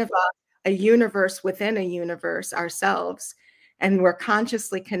kind of a universe within a universe ourselves, and we're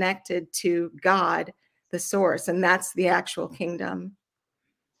consciously connected to God, the source, and that's the actual kingdom.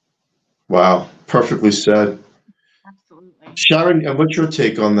 Wow. Perfectly said. Absolutely. Sharon, and what's your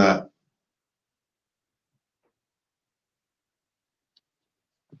take on that?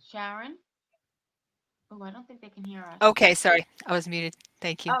 Sharon? Oh, I don't think they can hear us. Okay, sorry. I was muted.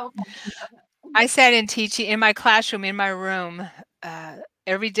 Thank you. Oh, okay. I sat in teaching in my classroom, in my room,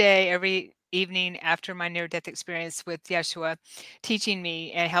 every day, every evening after my near-death experience with Yeshua, teaching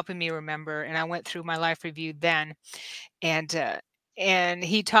me and helping me remember. And I went through my life review then, and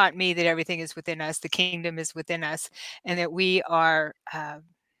he taught me that everything is within us, the kingdom is within us, and that we are.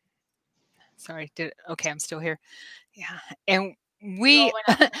 Sorry, okay, I'm still here. Yeah, and We all we went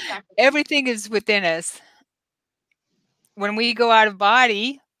out for sacrifice. everything is within us. When we go out of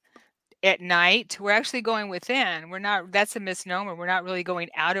body at night, we're actually going within. We're not, that's a misnomer. We're not really going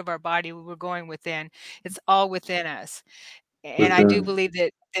out of our body. We're going within. It's all within us. And I do Within. believe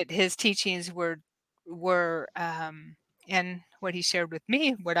that his teachings were and what he shared with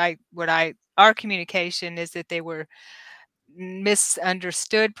me, our communication is that they were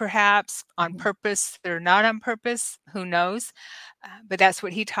misunderstood perhaps on purpose or not on purpose, who knows. But that's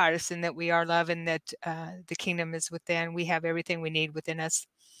what he taught us, and that we are love, and that the kingdom is within. We have everything we need within us.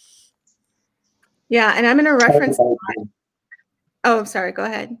 Yeah, and I'm going to reference. Oh, sorry. Go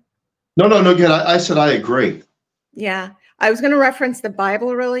ahead. No. Again, I said I agree. Yeah, I was going to reference the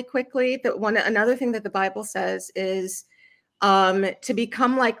Bible really quickly. Another thing that the Bible says is to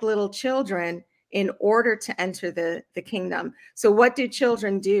become like little children in order to enter the kingdom. So what do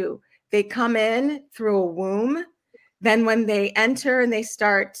children do? They come in through a womb. Then when they enter and they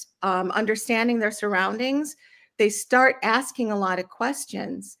start understanding their surroundings, they start asking a lot of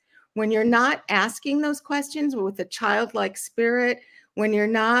questions. When you're not asking those questions with a childlike spirit, when you're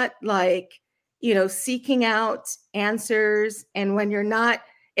not seeking out answers, and when you're not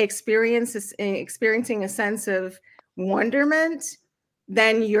experiencing a sense of wonderment,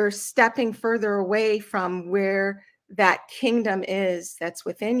 then you're stepping further away from where that kingdom is that's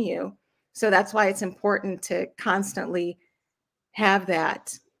within you. So that's why it's important to constantly have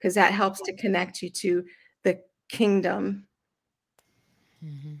that, because that helps to connect you to the kingdom.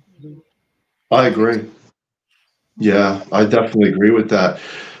 I agree. Yeah, I definitely agree with that.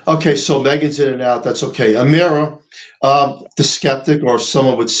 Okay, so Megan's in and out. That's okay. Amira, the skeptic, or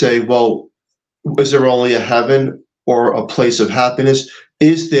someone would say, well, is there only a heaven or a place of happiness?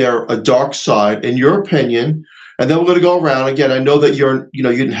 Is there a dark side, in your opinion? And then we're going to go around again. I know that you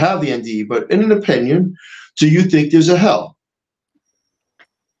didn't have the NDE, but in an opinion, do you think there's a hell?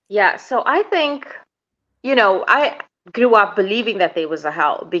 Yeah, so I think, I grew up believing that there was a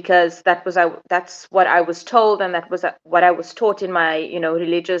hell, because that's what I was told, and that was what I was taught in my,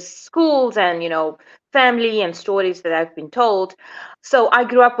 religious schools, and, family and stories that I've been told. So I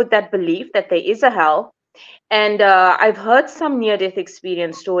grew up with that belief that there is a hell. And I've heard some near-death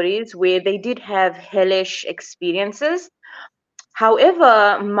experience stories where they did have hellish experiences.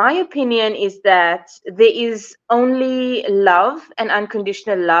 However, my opinion is that there is only love and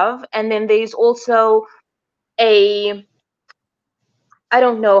unconditional love, and then there is also a, I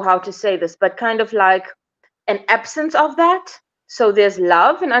don't know how to say this, but kind of like an absence of that. So there's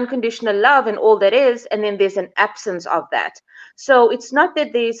love and unconditional love and all that is, and then there's an absence of that. So it's not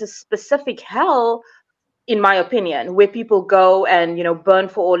that there's a specific hell, in my opinion, where people go and burn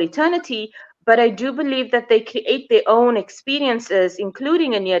for all eternity. But I do believe that they create their own experiences,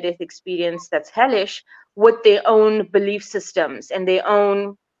 including a near-death experience that's hellish, with their own belief systems and their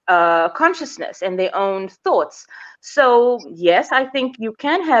own consciousness and their own thoughts. So yes, I think you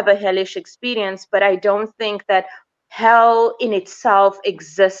can have a hellish experience, but I don't think that hell in itself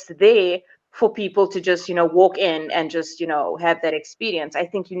exists there for people to just walk in and just have that experience. I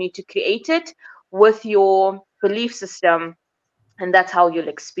think you need to create it with your belief system, and that's how you'll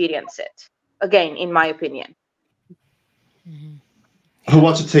experience it, again, in my opinion. Who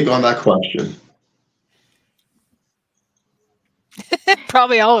wants to take on that question?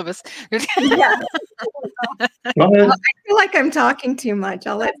 Probably all of us. Yeah. Go ahead. I feel like I'm talking too much.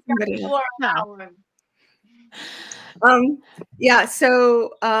 I'll let somebody else. Yeah.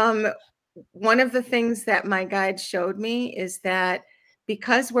 So one of the things that my guide showed me is that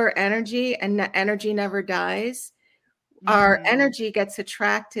because we're energy and energy never dies, our energy gets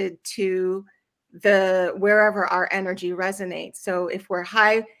attracted to wherever our energy resonates. So if we're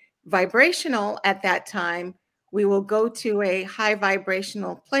high vibrational at that time, we will go to a high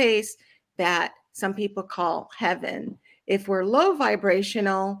vibrational place that some people call heaven. If we're low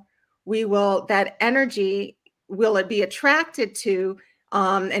vibrational, that energy will be attracted to,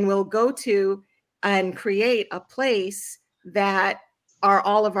 and we'll go to and create a place that are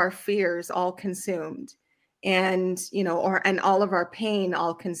all of our fears all consumed. and, you know, and all of our pain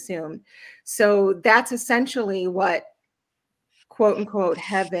all consumed. So that's essentially what quote unquote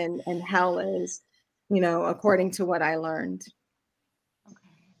heaven and hell is, you know, according to what I learned.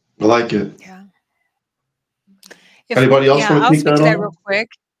 I like it. Yeah. Anybody else want to I'll take speak that to that on? real quick.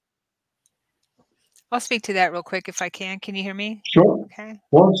 I'll speak to that real quick if I can. Can you hear me? Sure. Okay.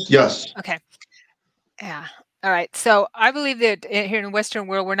 Once, yes. Okay. Yeah. All right. So I believe that here in the Western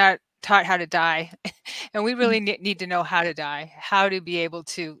world, we're not taught how to die, and we really need to know how to die, how to be able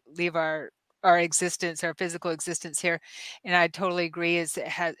to leave our existence, our physical existence here. And I totally agree. It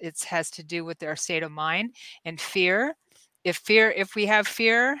has to do with our state of mind and fear. If we have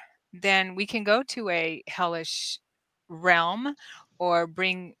fear, then we can go to a hellish realm or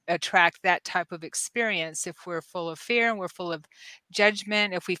attract that type of experience if we're full of fear and we're full of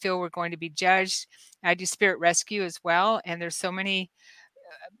judgment, if we feel we're going to be judged. I do spirit rescue as well, and there's so many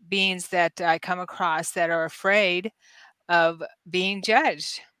beings that I come across that are afraid of being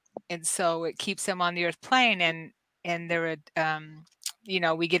judged, and so it keeps them on the earth plane, and they're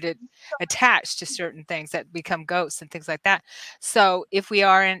we get attached to certain things that become ghosts and things like that. So if we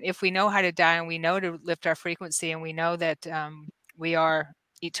know how to die, and we know to lift our frequency, and we know that we are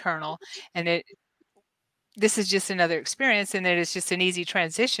eternal, and this is just another experience, and it is just an easy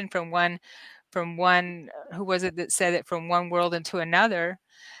transition from one who was it that said it, from one world into another,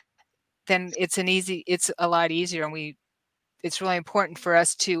 then it's a lot easier. And it's really important for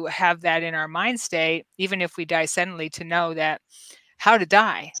us to have that in our mind state, even if we die suddenly, to know that how to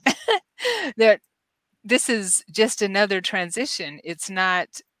die, that this is just another transition.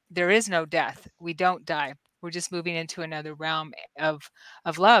 There is no death. We don't die. We're just moving into another realm of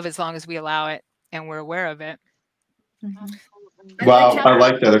love, as long as we allow it and we're aware of it. Absolutely. Wow, I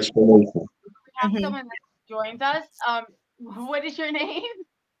like that explanation. We have someone that joins us. What is your name?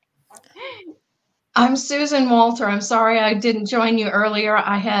 I'm Susan Walter. I'm sorry I didn't join you earlier.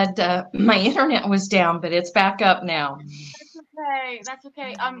 I had my internet was down, but it's back up now. That's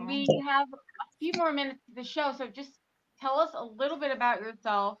okay. We have a few more minutes to the show, so just tell us a little bit about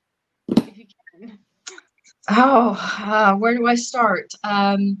yourself, if you can. Oh, where do I start?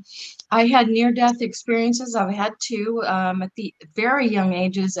 I had near-death experiences. I've had two at the very young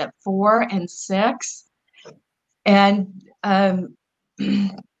ages, at 4 and 6, and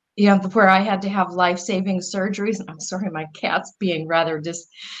where I had to have life-saving surgeries. I'm sorry, my cat's being rather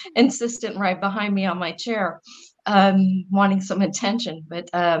insistent right behind me on my chair, wanting some attention. But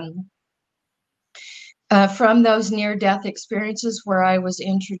from those near-death experiences, where I was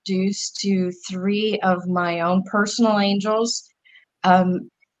introduced to 3 of my own personal angels,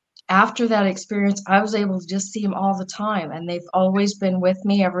 after that experience, I was able to just see them all the time, and they've always been with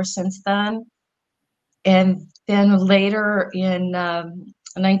me ever since then. And then later in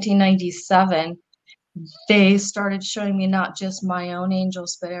 1997, they started showing me not just my own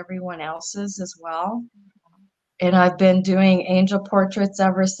angels, but everyone else's as well. And I've been doing angel portraits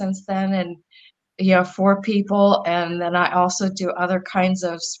ever since then, and for people. And then I also do other kinds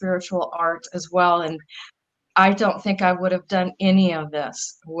of spiritual art as well. And I don't think I would have done any of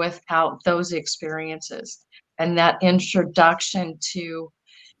this without those experiences and that introduction to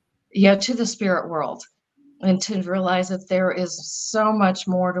the spirit world, and to realize that there is so much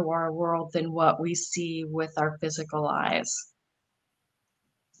more to our world than what we see with our physical eyes.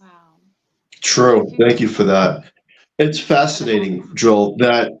 Wow. True. Thank you for that. It's fascinating, Joel,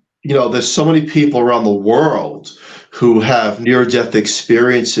 that, there's so many people around the world who have near-death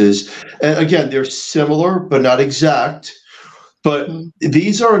experiences. And again, they're similar, but not exact. But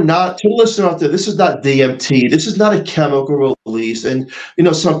these are not, to listen out there, this is not DMT. This is not a chemical release. And,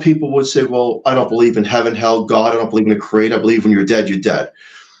 some people would say, well, I don't believe in heaven, hell, God. I don't believe in a creator. I believe when you're dead, you're dead.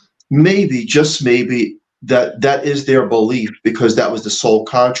 Maybe, just maybe, that is their belief, because that was the soul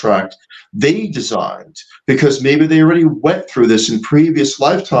contract they designed, because maybe they already went through this in previous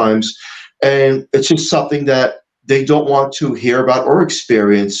lifetimes, and it's just something that they don't want to hear about or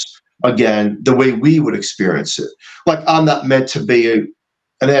experience again the way we would experience it. Like, I'm not meant to be an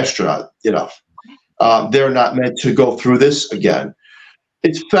astronaut, they're not meant to go through this again.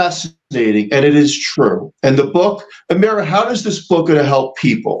 It's fascinating, and it is true. And the book, Amira, how does this book going to help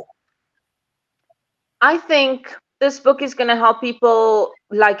people? I think this book is going to help people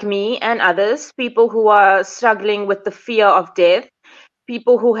like me and others, people who are struggling with the fear of death,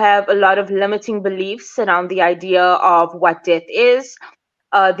 people who have a lot of limiting beliefs around the idea of what death is,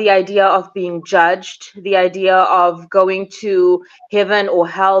 the idea of being judged, the idea of going to heaven or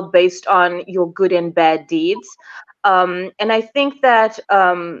hell based on your good and bad deeds. And I think that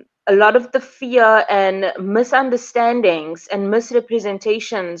a lot of the fear and misunderstandings and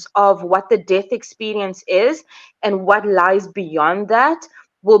misrepresentations of what the death experience is and what lies beyond that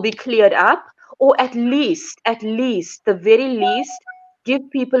will be cleared up, or at least, the very least, give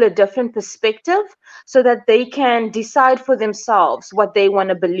people a different perspective so that they can decide for themselves what they want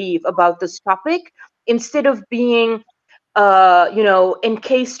to believe about this topic, instead of being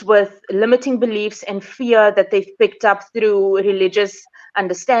encased with limiting beliefs and fear that they've picked up through religious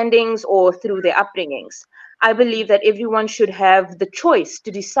understandings or through their upbringings. I believe that everyone should have the choice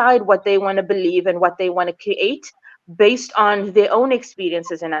to decide what they want to believe and what they want to create based on their own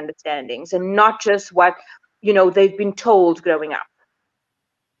experiences and understandings, and not just what they've been told growing up.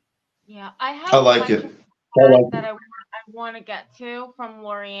 Yeah, I I have a like it. question I like that it. I want to get to from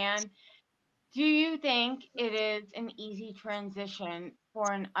Lorianne. Do you think it is an easy transition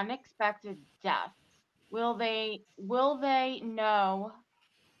for an unexpected death? Will they know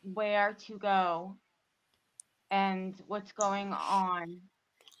where to go and what's going on,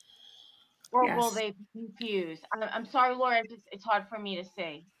 or will Yes. they be confused? I'm sorry, Laura. It's hard for me to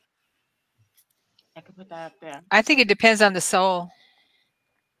see. I could put that up there. I think it depends on the soul.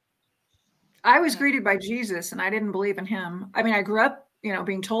 I was Okay. greeted by Jesus, and I didn't believe in him. I mean, I grew up,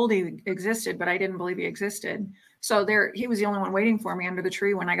 being told he existed, but I didn't believe he existed. So he was the only one waiting for me under the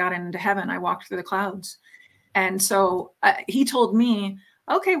tree. When I got into heaven, I walked through the clouds. And so he told me,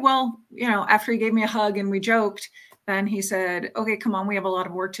 okay, well, after he gave me a hug and we joked, then he said, okay, come on, we have a lot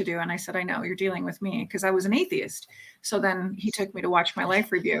of work to do. And I said, I know, you're dealing with me, because I was an atheist. So then he took me to watch my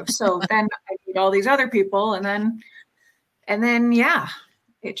life review. So then I meet all these other people, and then, yeah,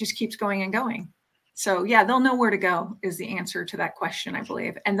 it just keeps going and going. So yeah, they'll know where to go is the answer to that question, I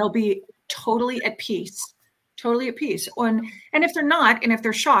believe. And they'll be totally at peace. And if they're not, and if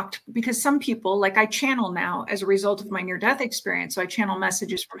they're shocked, because some people, like I channel now as a result of my near-death experience, so I channel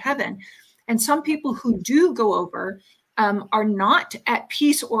messages from heaven. And some people who do go over are not at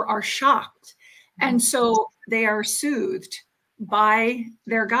peace or are shocked. And so they are soothed by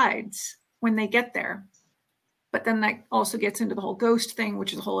their guides when they get there. But then that also gets into the whole ghost thing,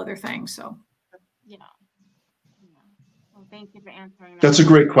 which is a whole other thing. So Yeah. Well, thank you for answering that. That's a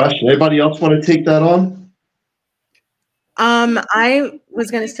great question. Anybody else want to take that on? I was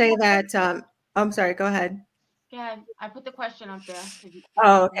going to say that. I'm sorry. Go ahead. Yeah, I put the question up there.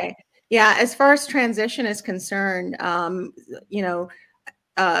 Oh, okay. Yeah. As far as transition is concerned, part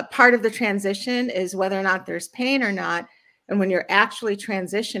of the transition is whether or not there's pain or not. And when you're actually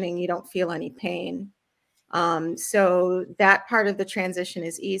transitioning, you don't feel any pain. So that part of the transition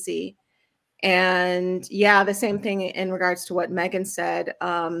is easy. And yeah, the same thing in regards to what Megan said.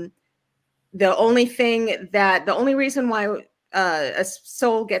 The only reason why a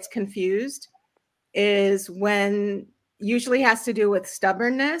soul gets confused is when usually has to do with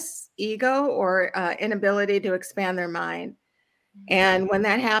stubbornness, ego, or inability to expand their mind. And when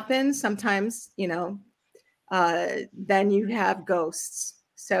that happens, sometimes, then you have ghosts.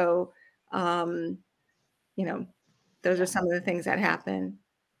 So, those are some of the things that happen.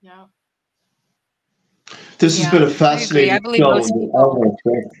 Yeah. This has been a I agree. fascinating I believe show. most people.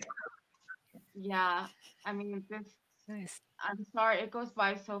 Yeah. I mean, Nice. I'm sorry, it goes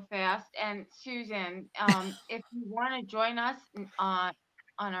by so fast. And Susan, if you want to join us on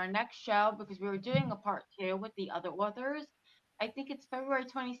our next show, because we were doing a part 2 with the other authors, I think it's February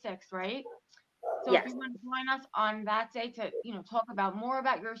 26th, right? So if Yes. you want to join us on that day to, talk about more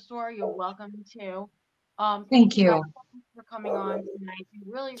about your story, you're welcome to. Thank You guys you. so much for coming on tonight. We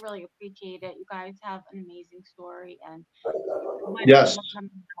really, really appreciate it. You guys have an amazing story, and Yes,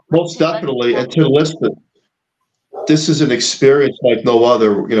 most definitely. And to listen, this is an experience like no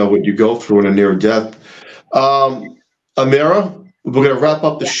other, what you go through in a near death. Amira, we're going to wrap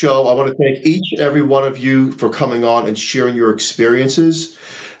up the show. I want to thank each and every one of you for coming on and sharing your experiences.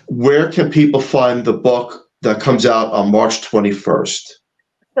 Where can people find the book that comes out on March 21st?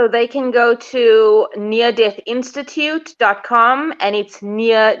 So they can go to neardeathinstitute.com, and it's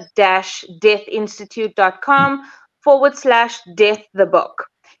near-deathinstitute.com/death the book.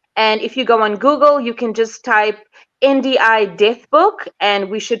 And if you go on Google, you can just type NDI Death Book, and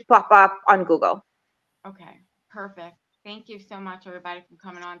we should pop up on Google. Okay, perfect. Thank you so much, everybody, for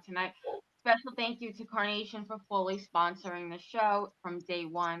coming on tonight. Special thank you to Carnation for fully sponsoring the show from day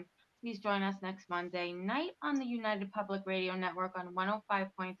one. Please join us next Monday night on the United Public Radio Network on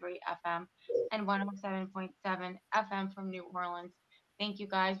 105.3 FM and 107.7 FM from New Orleans. Thank you,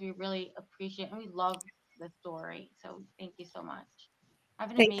 guys. We really appreciate it, and we love the story. So thank you so much.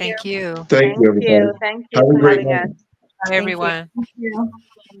 Have an amazing Thank you. Thank you, everybody. Thank Have you a for great having us. night. Bye, everyone. thank you.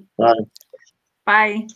 Bye. Bye.